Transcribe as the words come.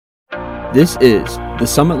This is the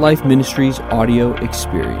Summit Life Ministries audio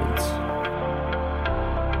experience.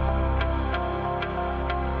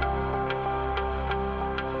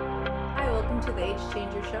 Hi, welcome to the Age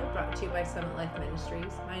Changer Show, brought to you by Summit Life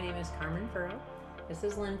Ministries. My name is Carmen Furrow. This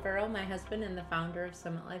is Lynn Furrow, my husband and the founder of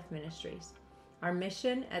Summit Life Ministries. Our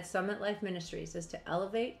mission at Summit Life Ministries is to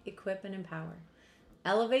elevate, equip, and empower.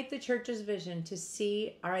 Elevate the church's vision to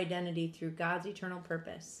see our identity through God's eternal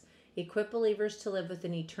purpose. Equip believers to live with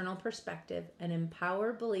an eternal perspective, and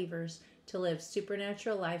empower believers to live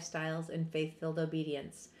supernatural lifestyles in faith-filled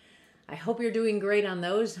obedience. I hope you're doing great on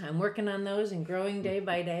those. I'm working on those and growing day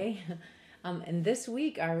by day. And this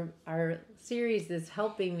week, our series is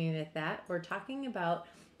helping me with that. We're talking about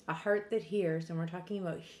a heart that hears, and we're talking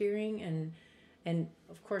about hearing and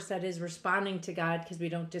of course that is responding to God, because we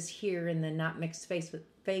don't just hear and then not mix faith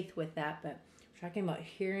with that, but we're talking about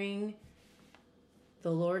hearing the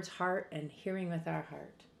Lord's heart and hearing with our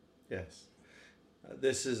heart. Yes.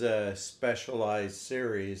 This is a specialized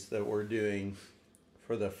series that we're doing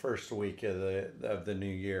for the first week of the new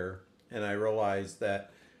year. And I realized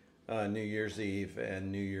that New Year's Eve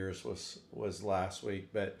and New Year's was last week,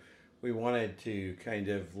 but we wanted to kind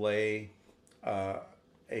of lay a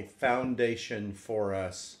foundation for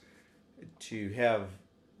us to have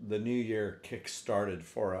the new year kick-started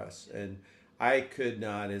for us. And I could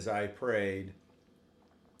not, as I prayed,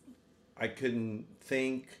 I couldn't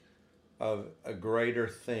think of a greater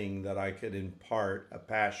thing that I could impart a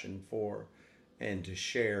passion for and to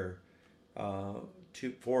share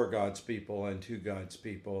for God's people and to God's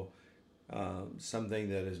people, something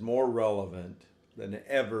that is more relevant than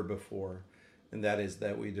ever before, and that is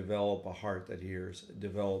that we develop a heart that hears,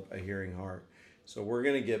 develop a hearing heart. So we're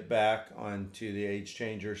going to get back onto the Age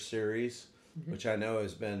Changer series, which I know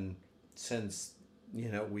has been since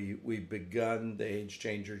we've begun the Age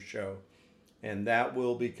Changer show. And that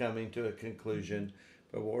will be coming to a conclusion,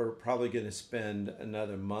 but we're probably going to spend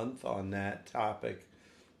another month on that topic,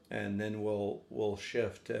 and then we'll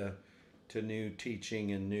shift to new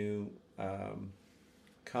teaching and new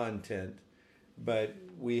content. But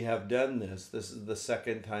we have done this. This is the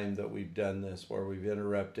second time that we've done this, where we've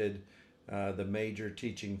interrupted the major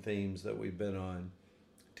teaching themes that we've been on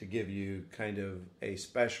to give you kind of a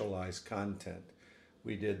specialized content.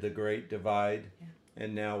 We did the Great Divide. Yeah.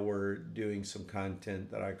 And now we're doing some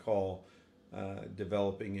content that I call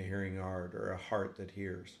developing a hearing heart, or a heart that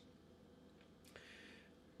hears.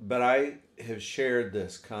 But I have shared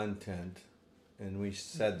this content, and we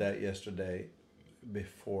said that yesterday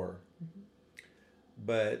before. Mm-hmm.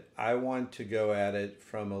 But I want to go at it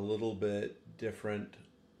from a little bit different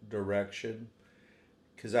direction,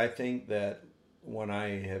 because I think that when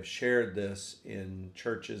I have shared this in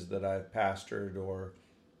churches that I've pastored, or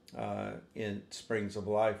in Springs of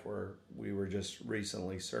Life, where we were just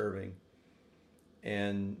recently serving.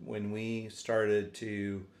 And when we started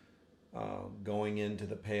to going into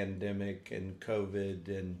the pandemic and COVID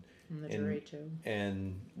and the derecho,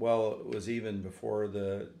 and well, it was even before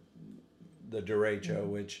the derecho,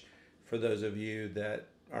 which for those of you that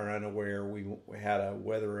are unaware, we had a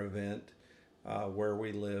weather event where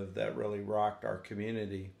we live that really rocked our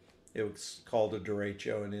community. It was called a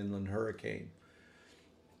derecho, an inland hurricane.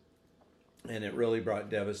 And it really brought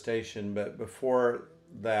devastation. But before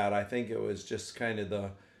that, I think it was just kind of the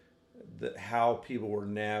how people were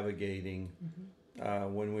navigating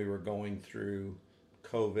when we were going through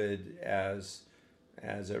COVID, as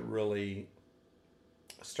it really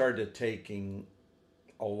started taking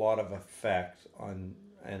a lot of effect on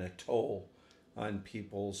and a toll on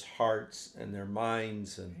people's hearts and their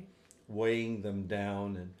minds, and weighing them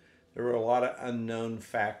down. And there were a lot of unknown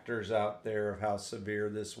factors out there of how severe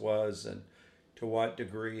this was and to what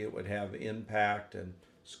degree it would have impact. And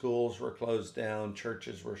schools were closed down,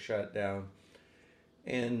 churches were shut down.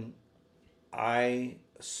 And I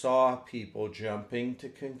saw people jumping to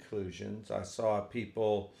conclusions. I saw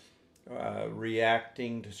people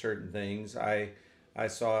reacting to certain things. I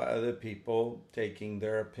saw other people taking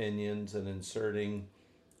their opinions and inserting,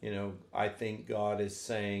 I think God is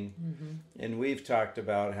saying. Mm-hmm. And we've talked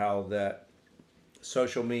about how that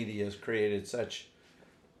social media has created such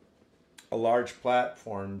a large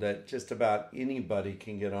platform that just about anybody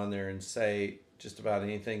can get on there and say just about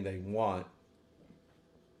anything they want,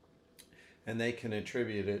 and they can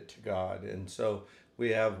attribute it to God. And so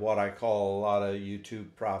we have what I call a lot of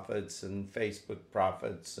YouTube prophets and Facebook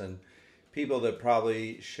prophets, and people that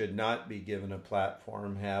probably should not be given a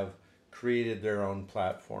platform have created their own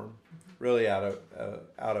platform, really out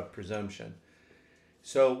of presumption.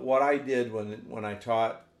 So what I did when I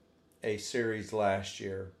taught a series last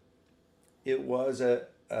year, it was a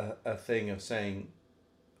thing of saying,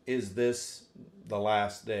 is this the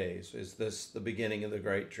last days? Is this the beginning of the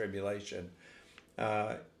Great Tribulation?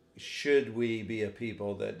 Should we be a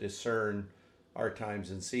people that discern our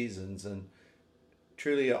times and seasons? And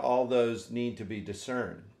truly, all those need to be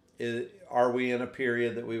discerned. Are we in a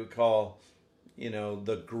period that we would call,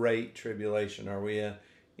 the Great Tribulation? Are we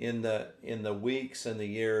in the weeks and the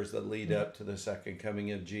years that lead up to the second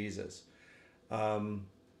coming of Jesus?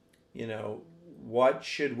 What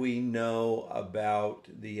should we know about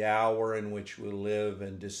the hour in which we live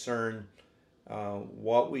and discern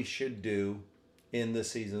what we should do in the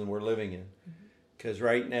season we're living in? Because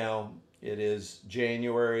right now it is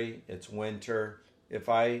January, it's winter. If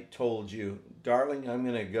I told you, darling, I'm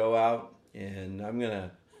going to go out and I'm going to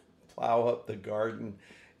plow up the garden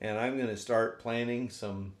and I'm going to start planting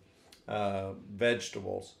some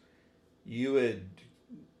vegetables, you would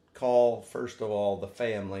call, first of all, the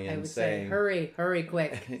family and say, hurry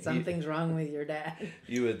quick, something's wrong with your dad.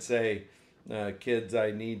 You would say, kids,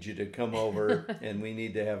 I need you to come over and we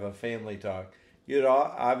need to have a family talk. You'd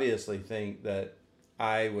obviously think that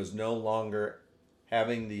I was no longer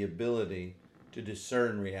having the ability to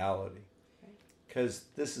discern reality, because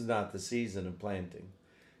this is not the season of planting.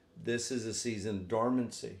 This is a season of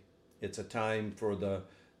dormancy. It's a time for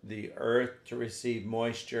the earth to receive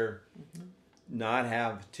moisture, not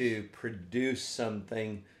have to produce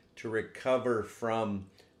something to recover from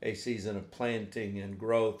a season of planting and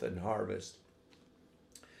growth and harvest.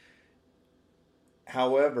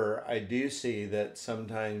 However, I do see that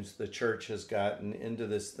sometimes the church has gotten into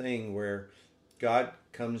this thing where God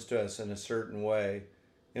comes to us in a certain way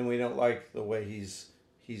and we don't like the way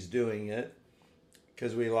he's doing it,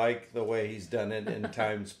 because we like the way he's done it in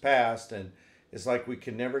times past, and it's like we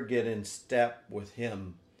can never get in step with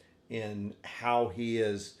him in how he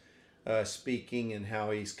is speaking and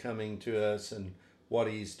how he's coming to us and what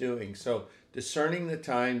he's doing. So discerning the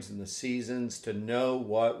times and the seasons to know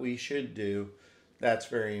what we should do, that's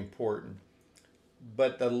very important.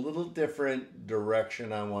 But the little different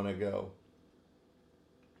direction I want to go,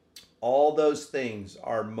 all those things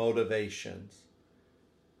are motivations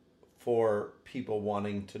for people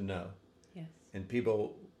wanting to know. Yes. And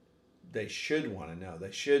people, they should want to know.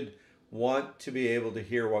 They should want to be able to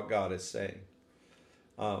hear what God is saying.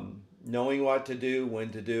 Knowing what to do, when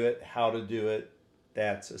to do it, how to do it,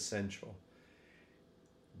 that's essential.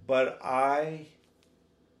 But I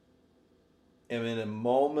am in a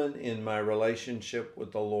moment in my relationship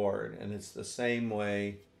with the Lord, and it's the same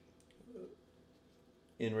way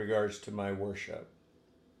in regards to my worship.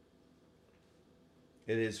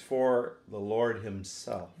 It is for the Lord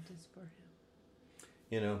himself. It is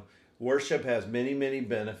for him. Worship has many, many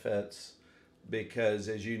benefits, because,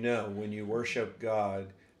 as you know, when you worship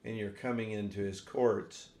God and you're coming into his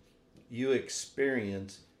courts, you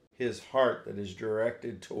experience his heart that is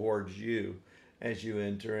directed towards you as you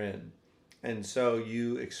enter in. And so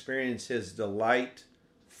you experience his delight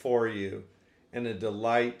for you, and a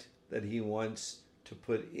delight that he wants to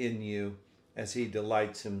put in you as he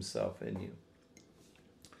delights himself in you.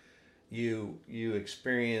 You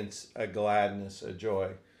experience a gladness, a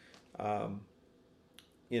joy. Our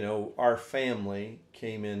family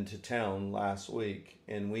came into town last week,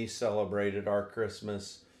 and we celebrated our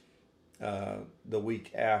Christmas the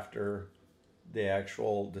week after the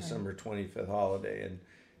actual December 25th holiday. And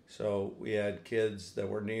so we had kids that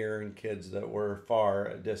were near and kids that were far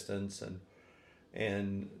a distance.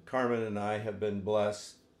 And Carmen and I have been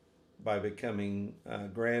blessed by becoming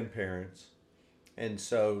grandparents. And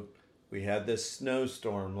so we had this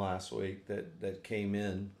snowstorm last week that came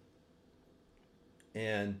in.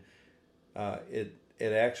 And it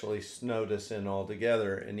actually snowed us in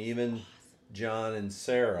altogether. And even John and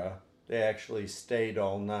Sarah, they actually stayed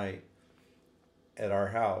all night at our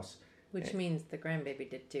house. Which means the grandbaby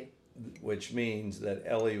did too. Which means that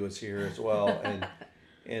Ellie was here as well.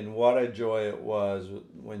 And what a joy it was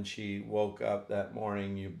when she woke up that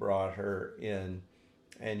morning. You brought her in,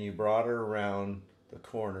 and you brought her around the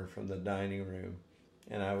corner from the dining room.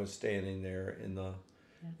 And I was standing there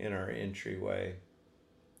in our entryway.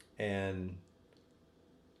 And,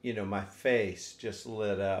 my face just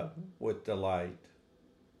lit up with delight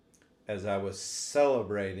as I was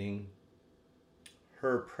celebrating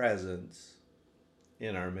her presence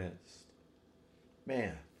in our midst.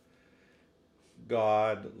 Man,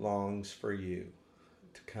 God longs for you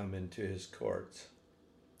to come into his courts,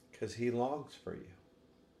 because he longs for you.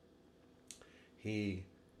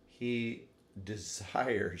 He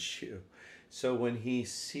desires you. So when he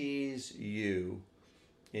sees you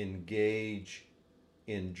engage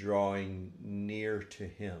in drawing near to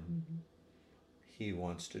him, he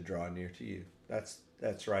wants to draw near to you.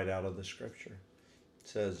 That's right out of the scripture.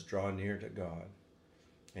 says, draw near to God,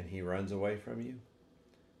 and he runs away from you.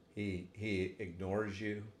 He ignores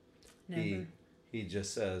you. Never. He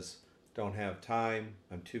just says, don't have time.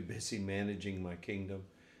 I'm too busy managing my kingdom.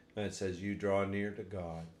 And it says, you draw near to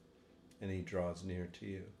God, and he draws near to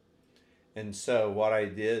you. And so what I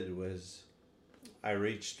did was I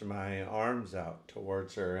reached my arms out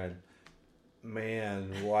towards her, and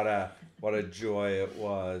man, what a joy it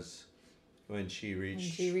was when she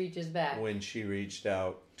reaches back. When she reached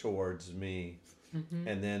out towards me. Mm-hmm.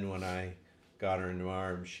 And then when I got her in my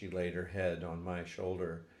arms, she laid her head on my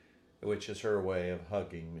shoulder, which is her way of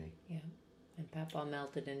hugging me. Yeah. And Papa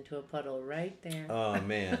melted into a puddle right there. Oh,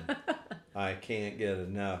 man. I can't get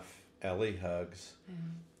enough Ellie hugs. Yeah.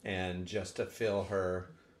 And just to feel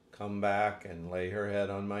her come back and lay her head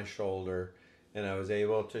on my shoulder, and I was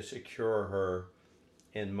able to secure her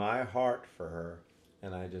in my heart for her.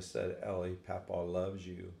 And I just said, Ellie, Papa loves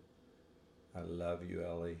you. I love you,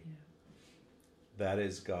 Ellie. Yeah. That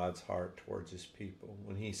is God's heart towards his people.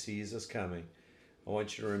 When he sees us coming, I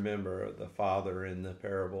want you to remember the father in the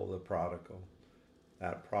parable of the prodigal.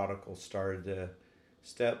 That prodigal started to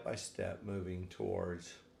step by step moving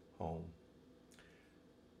towards home.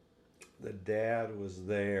 The dad was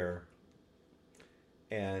there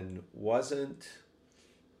and wasn't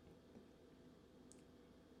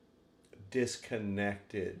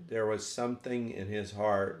disconnected. There was something in his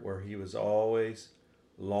heart where he was always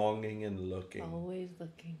longing and looking. Always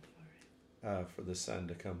looking for it. For the son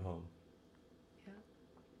to come home. Yeah.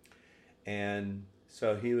 And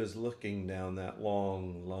so he was looking down that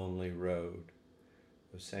long, lonely road,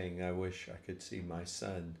 of saying, I wish I could see my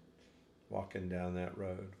son walking down that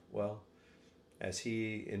road. Well, as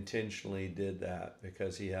he intentionally did that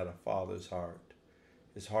because he had a father's heart,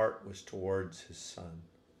 his heart was towards his son.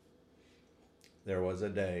 There was a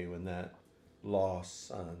day when that lost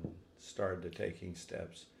son started taking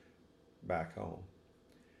steps back home.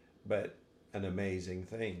 But an amazing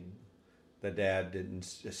thing, the dad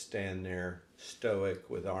didn't just stand there stoic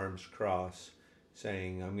with arms crossed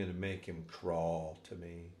saying, I'm going to make him crawl to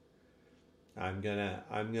me. I'm gonna,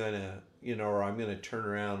 or I'm going to turn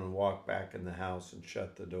around and walk back in the house and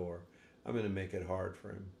shut the door. I'm going to make it hard for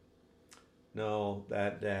him. No,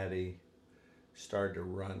 that daddy started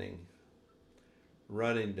running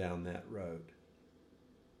down that road.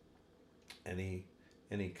 And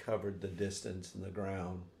he covered the distance and the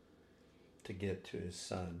ground to get to his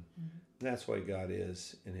son. Mm-hmm. And that's why God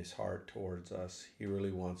is in his heart towards us. He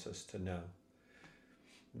really wants us to know.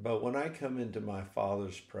 But when I come into my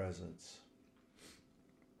Father's presence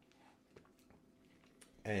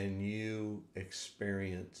and you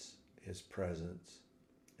experience his presence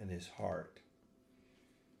and his heart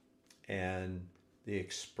and the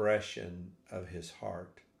expression of his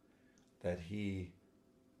heart that he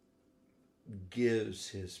gives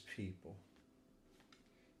his people,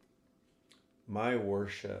 my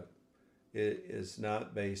worship is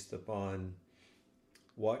not based upon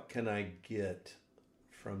what can I get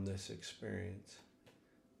from this experience.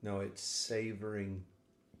 No, it's savoring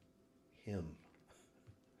him.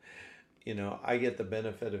 I get the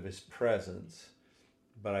benefit of his presence,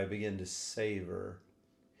 but I begin to savor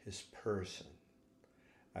his person.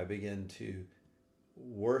 I begin to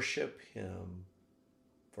worship him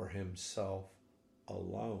for himself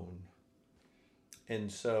alone.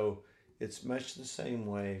 And so it's much the same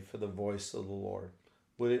way for the voice of the Lord.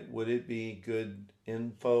 Would it be good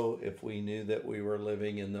info if we knew that we were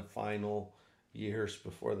living in the final years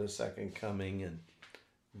before the second coming and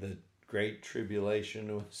the great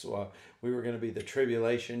tribulation was, we were going to be the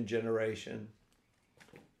tribulation generation?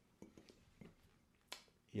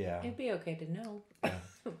 Yeah. It'd be okay to know. Yeah.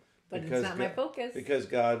 But it's not my focus. Because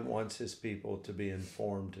God wants his people to be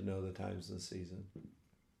informed to know the times and the season.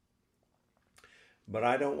 But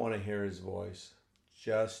I don't want to hear his voice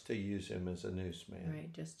just to use him as a newsman.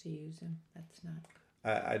 Right, just to use him. That's not.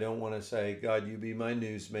 I don't want to say, God, you be my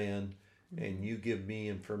newsman, mm-hmm. and you give me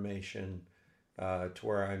information to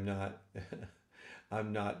where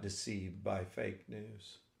I'm not deceived by fake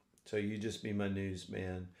news. So you just be my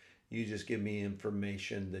newsman. You just give me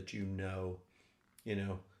information that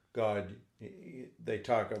God, they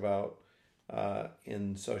talk about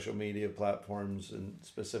in social media platforms, and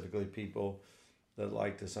specifically people that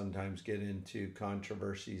like to sometimes get into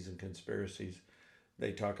controversies and conspiracies.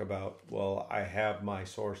 They talk about, well, I have my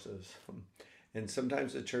sources. And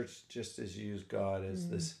sometimes the church just has used God as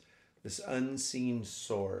this unseen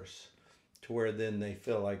source to where then they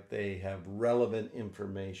feel like they have relevant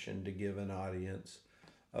information to give an audience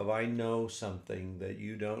of, I know something that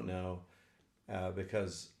you don't know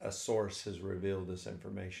because a source has revealed this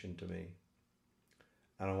information to me.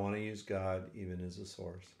 I don't want to use God even as a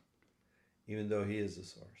source, even though he is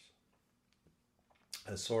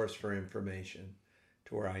a source for information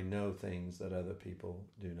to where I know things that other people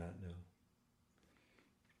do not know.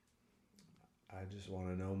 I just want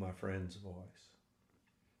to know my friend's voice.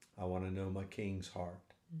 I want to know my King's heart.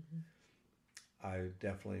 I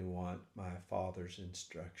definitely want my Father's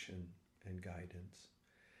instruction and guidance.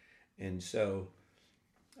 And so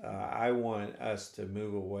I want us to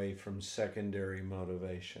move away from secondary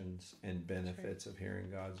motivations and benefits of hearing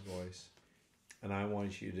God's voice. And I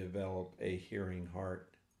want you to develop a hearing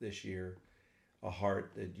heart this year, a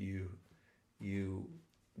heart that you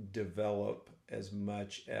develop as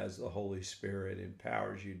much as the Holy Spirit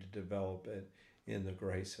empowers you to develop it in the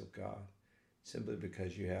grace of God, simply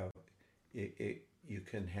because you have it, you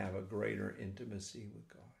can have a greater intimacy with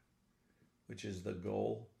God, which is the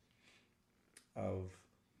goal of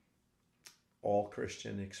all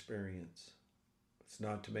Christian experience. It's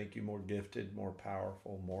not to make you more gifted, more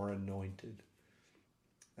powerful, more anointed.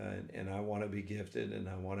 And I want to be gifted, and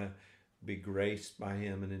I want to be graced by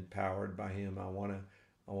him and empowered by him. I want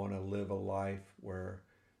to live a life where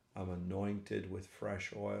I'm anointed with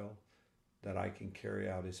fresh oil, that I can carry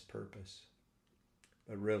out his purpose.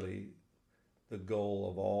 But really, the goal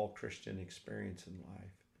of all Christian experience in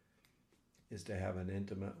life is to have an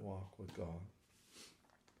intimate walk with God,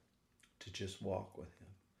 to just walk with him,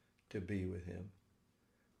 to be with him,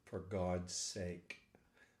 for God's sake,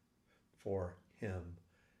 for him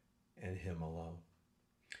and him alone.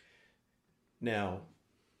 Now,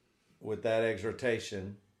 with that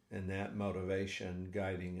exhortation and that motivation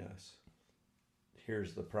guiding us,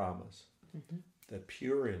 here's the promise. The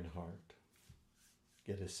pure in heart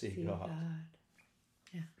get to see God.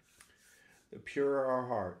 Yeah. The purer our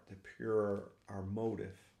heart, the purer our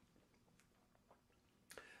motive,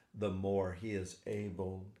 the more he is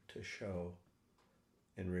able to show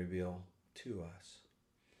and reveal to us.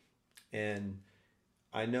 And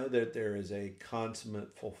I know that there is a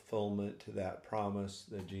consummate fulfillment to that promise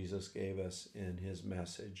that Jesus gave us in his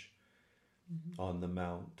message on the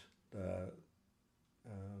Mount,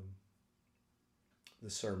 the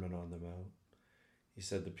Sermon on the Mount. He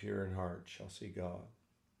said, the pure in heart shall see God.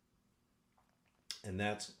 And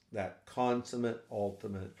that's that consummate,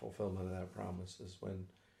 ultimate fulfillment of that promise is when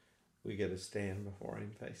we get to stand before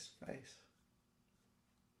him face to face.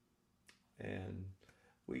 And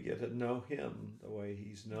we get to know him the way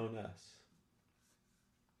he's known us.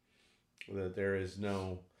 That there is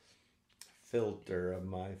no filter of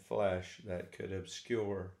my flesh that could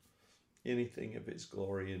obscure anything of his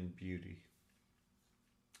glory and beauty.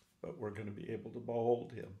 But we're going to be able to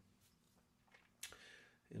behold him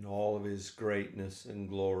in all of his greatness and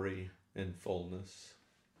glory and fullness.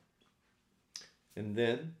 And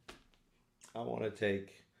then I want to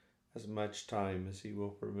take as much time as he will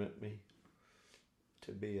permit me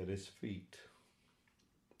to be at his feet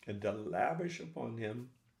and to lavish upon him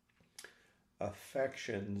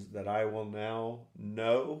affections that I will now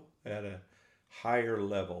know at a higher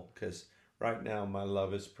level, because right now my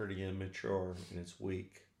love is pretty immature and it's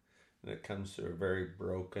weak and it comes through a very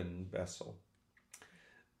broken vessel.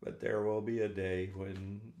 But there will be a day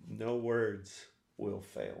when no words will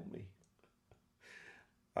fail me.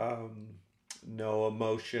 No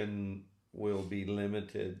emotion will be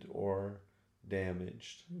limited or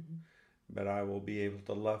damaged. But I will be able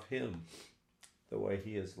to love him the way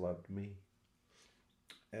he has loved me.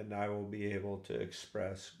 And I will be able to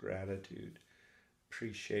express gratitude,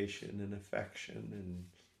 appreciation, and affection, and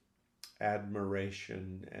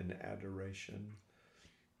admiration and adoration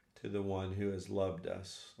to the one who has loved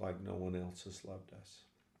us like no one else has loved us.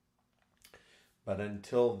 But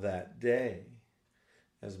until that day,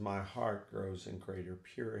 as my heart grows in greater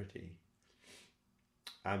purity,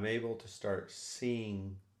 I'm able to start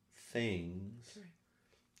seeing things,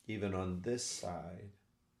 even on this side,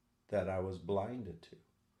 that I was blinded to.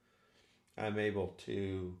 I'm able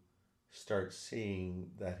to start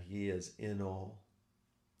seeing that he is in all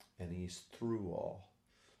and he's through all.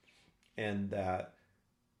 And that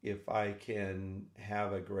if I can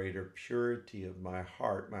have a greater purity of my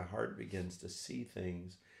heart begins to see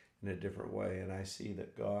things in a different way. And I see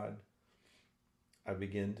that I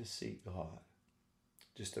begin to see God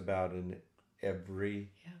just about in every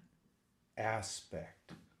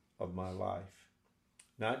aspect of my life.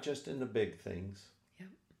 Not just in the big things,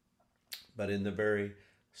 but in the very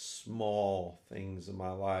small things of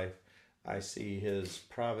my life. I see his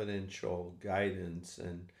providential guidance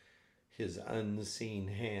and his unseen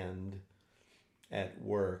hand at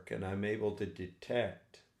work, and I'm able to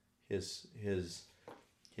detect his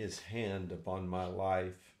hand upon my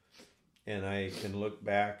life And I can look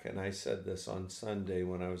back, and I said this on Sunday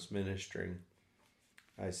when I was ministering.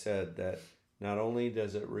 I said that not only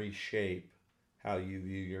does it reshape how you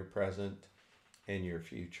view your present and your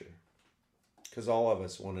future, because all of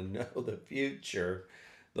us want to know the future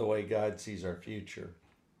the way God sees our future.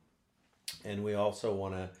 And we also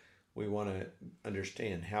want to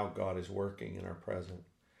understand how God is working in our present.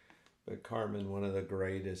 But Carmen, one of the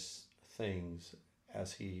greatest things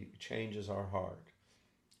as he changes our heart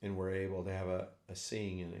and we're able to have a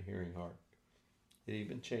seeing and a hearing heart, it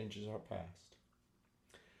even changes our past.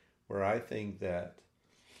 Where I think that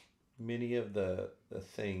many of the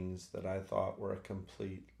things that I thought were a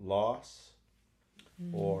complete loss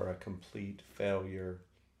or a complete failure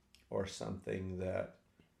or something that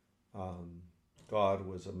God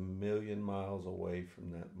was a million miles away from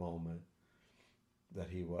that moment, that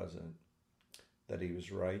he wasn't, that he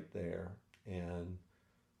was right there and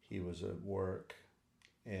he was at work.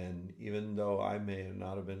 And even though I may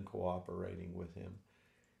not have been cooperating with him,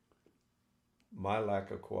 my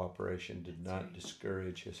lack of cooperation did not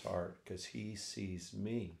discourage his heart, because he sees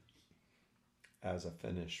me as a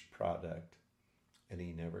finished product, and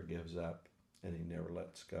he never gives up and he never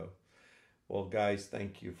lets go. Well, guys,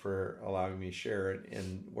 thank you for allowing me to share it.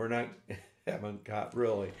 And we're not, haven't got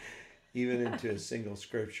really even into a single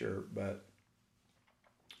scripture, but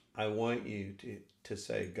I want you to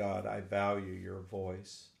say, God, I value your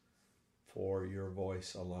voice for your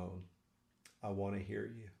voice alone. I want to hear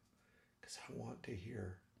you because I want to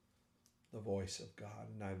hear the voice of God,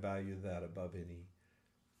 and I value that above any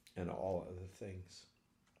and all other things.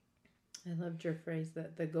 I loved your phrase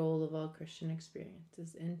that the goal of all Christian experience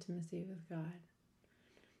is intimacy with God.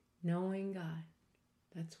 Knowing God.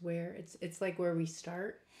 That's where it's like where we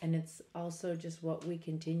start, and it's also just what we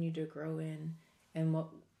continue to grow in, and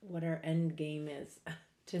what our end game is.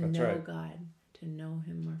 To That's know right. God, to know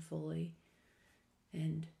him more fully.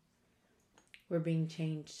 And we're being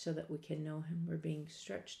changed so that we can know him. We're being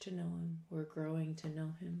stretched to know him. We're growing to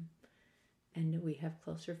know him. And we have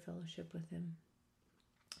closer fellowship with him.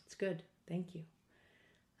 It's good. Thank you.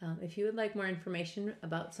 If you would like more information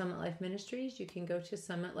about Summit Life Ministries, you can go to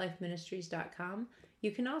summitlifeministries.com.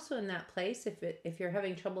 You can also, in that place, if you're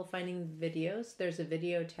having trouble finding videos, there's a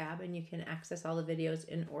video tab, and you can access all the videos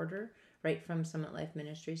in order right from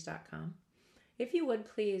summitlifeministries.com. If you would,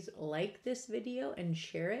 please like this video and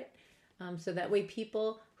share it, so that way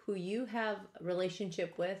people who you have a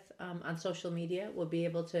relationship with on social media will be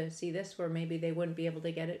able to see this, where maybe they wouldn't be able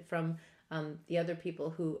to get it from the other people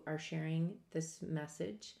who are sharing this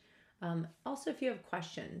message. Also, if you have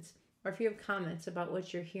questions or if you have comments about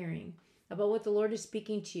what you're hearing, about what the Lord is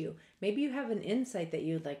speaking to you, maybe you have an insight that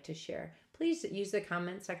you'd like to share, please use the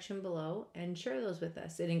comment section below and share those with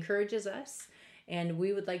us. It encourages us, and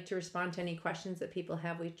we would like to respond to any questions that people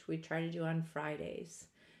have, which we try to do on Fridays.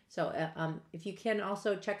 So if you can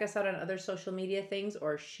also check us out on other social media things,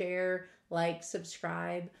 or share, like,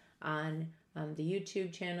 subscribe on the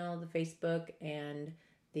YouTube channel, the Facebook, and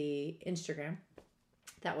the Instagram.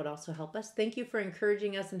 That would also help us. Thank you for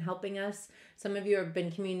encouraging us and helping us. Some of you have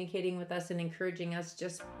been communicating with us and encouraging us,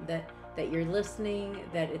 just that you're listening,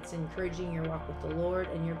 that it's encouraging your walk with the Lord,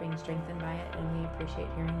 and you're being strengthened by it, and we appreciate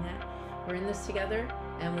hearing that. We're in this together,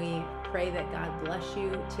 and we pray that God bless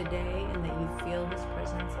you today and that you feel his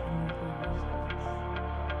presence and you hear his voice.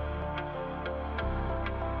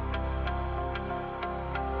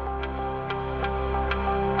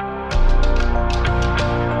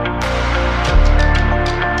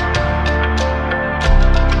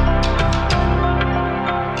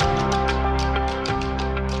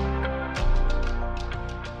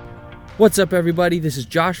 What's up, everybody? This is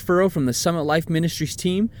Josh Furrow from the Summit Life Ministries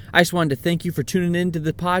team. I just wanted to thank you for tuning in to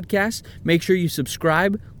the podcast. Make sure you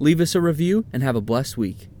subscribe, leave us a review, and have a blessed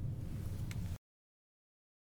week.